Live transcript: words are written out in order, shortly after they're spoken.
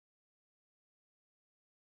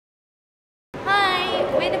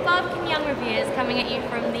We're the Barbican Young Reviewers coming at you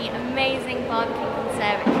from the amazing Barbican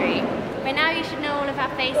Conservatory. By now you should know all of our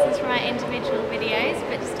faces from our individual videos,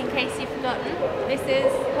 but just in case you've forgotten, this is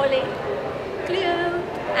Holly, Cleo,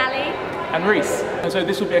 Ali, and Reese. And so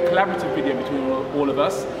this will be a collaborative video between all of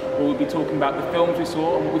us, where we'll be talking about the films we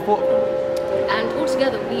saw and what we thought of them. And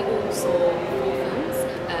altogether we all saw 4 films,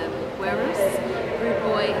 Gueros, Rude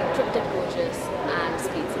Boy, Drop Dead Gorgeous and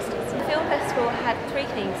Speed Sisters. The film festival had 3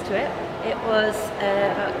 themes to it. It was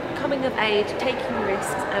coming of age, taking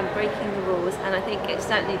risks and breaking the rules, and I think it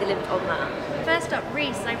certainly delivered on that. First up,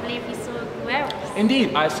 Reese, I believe you saw Gueros.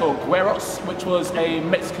 Indeed, I saw Gueros, which was a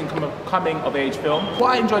Mexican coming-of-age film.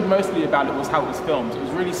 What I enjoyed mostly about it was how it was filmed. It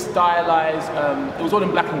was really stylized. It was all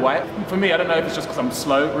in black and white. For me, I don't know if it's just because I'm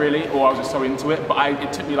slow, really, or I was just so into it, but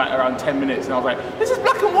it took me like around 10 minutes, and I was like, this is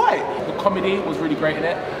black and white! The comedy was really great in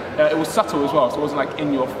it. It was subtle as well, so it wasn't like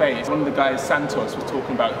in your face. One of the guys, Santos, was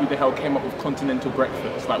talking about who the hell came up with continental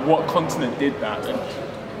breakfast. Like, what continent did that? And,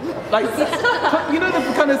 like, you know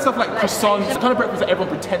the kind of stuff like croissants, the kind of breakfast that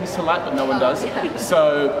everyone pretends to like but no one does.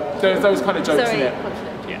 So there's those kind of jokes in it.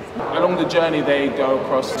 Yeah. Along the journey they go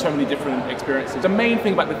across so many different experiences. The main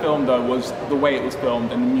thing about the film though was the way it was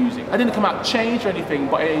filmed and the music. I didn't come out changed or anything,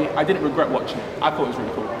 but I didn't regret watching it. I thought it was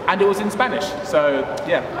really cool. And it was in Spanish, so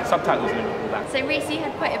yeah, subtitles and all that. So Reese, you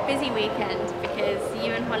had quite a busy weekend because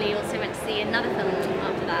you and Holly also went to see another film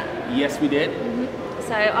after that. Yes, we did.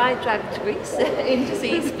 So I dragged Reese in to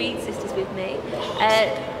see Speed Sisters with me.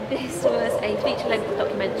 This was a feature-length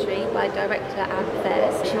documentary by director Anne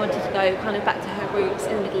Fairs. She wanted to go kind of back to her roots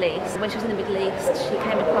in the Middle East. When she was in the Middle East, she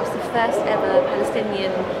came across the first ever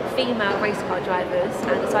Palestinian female race car drivers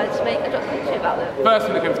and decided to make a documentary about them. First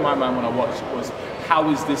thing that came to my mind when I watched was, how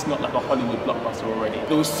is this not like a Hollywood blockbuster already?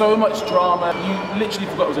 There was so much drama, you literally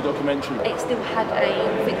forgot it was a documentary. It still had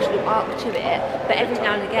a fictional arc to it, but every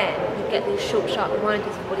now and again you get these short, sharp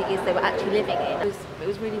reminders of what it is they were actually living in. It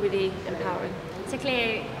was really, really empowering. So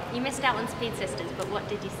Cleo, you missed out on Speed Sisters, but what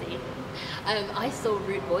did you see? I saw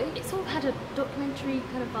Rude Boy. It sort of had a documentary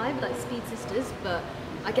kind of vibe like Speed Sisters, but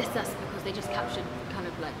I guess that's because they just captured kind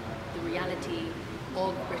of like the reality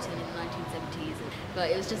of Britain in the 1970s.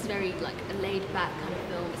 But it was just very like a laid-back kind of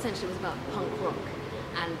film. Essentially it was about punk rock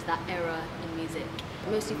and that era in music.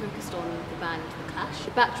 Mostly focused on the band The Clash.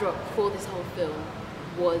 The backdrop for this whole film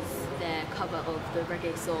was their cover of the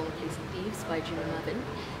reggae song Police and Thieves by Junior Murvin,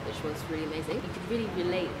 which was really amazing. You could really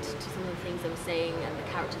relate to some of the things they were saying, and the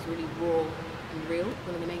characters really raw and real.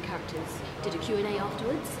 One of the main characters did a Q&A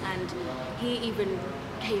afterwards, and he even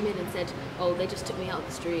came in and said, oh, they just took me out of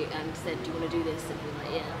the street and said, do you want to do this? And he was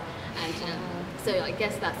like, yeah. And so I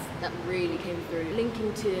guess that really came through.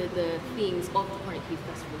 Linking to the themes of the Chronic Youth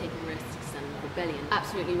Festival, taking risks and rebellion,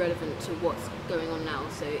 absolutely relevant to what's going on now.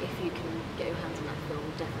 So if you can get your hands on that film,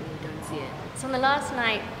 definitely go and see it. So on the last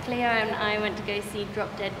night, Cleo and I went to go see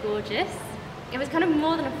Drop Dead Gorgeous. It was kind of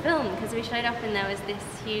more than a film because we showed up and there was this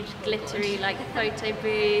huge glittery like photo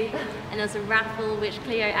booth and there was a raffle which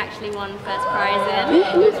Cleo actually won first prize in.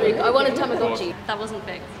 It was really cool. I won a Tamagotchi. That wasn't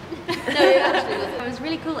fixed. No, it actually wasn't. It was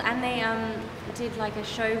really cool, and they did like a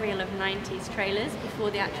show reel of 90s trailers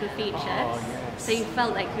before the actual feature. Oh, yes. So you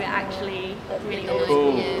felt like you were actually really old.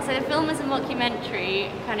 Cool. Yeah. So the film was a mockumentary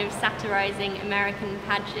kind of satirising American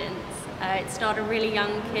pageants. It starred a really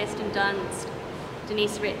young Kirsten Dunst,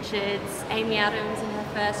 Denise Richards, Amy Adams in her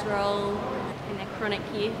first role in their Chronic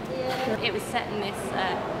Youth. Yeah. It was set in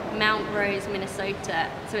this Mount Rose, Minnesota,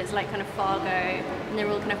 so it's like kind of Fargo, and they're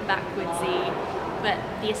all kind of backwoodsy, but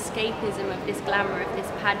the escapism of this glamour of this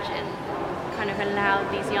pageant kind of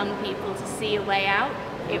allowed these young people to see a way out.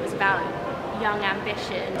 It was about young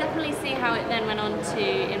ambition. Definitely see how it then went on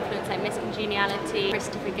to influence like Miss Congeniality,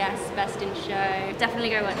 Christopher Guest's Best in Show.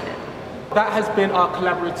 Definitely go watch it. That has been our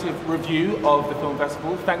collaborative review of the film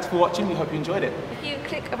festival. Thanks for watching, we hope you enjoyed it. If you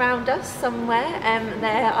click around us somewhere,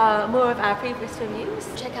 there are more of our previous reviews.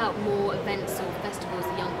 Check out more events or festivals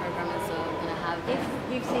the young programmers are going to have.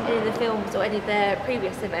 If you've seen any of the films or any of their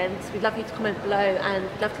previous events, we'd love you to comment below and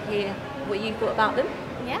love to hear what you thought about them.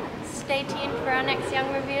 Yeah, stay tuned for our next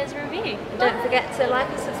Young Reviewers review. And don't forget to like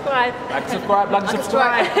and subscribe. Like and subscribe, like and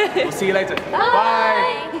subscribe. We'll see you later. Bye.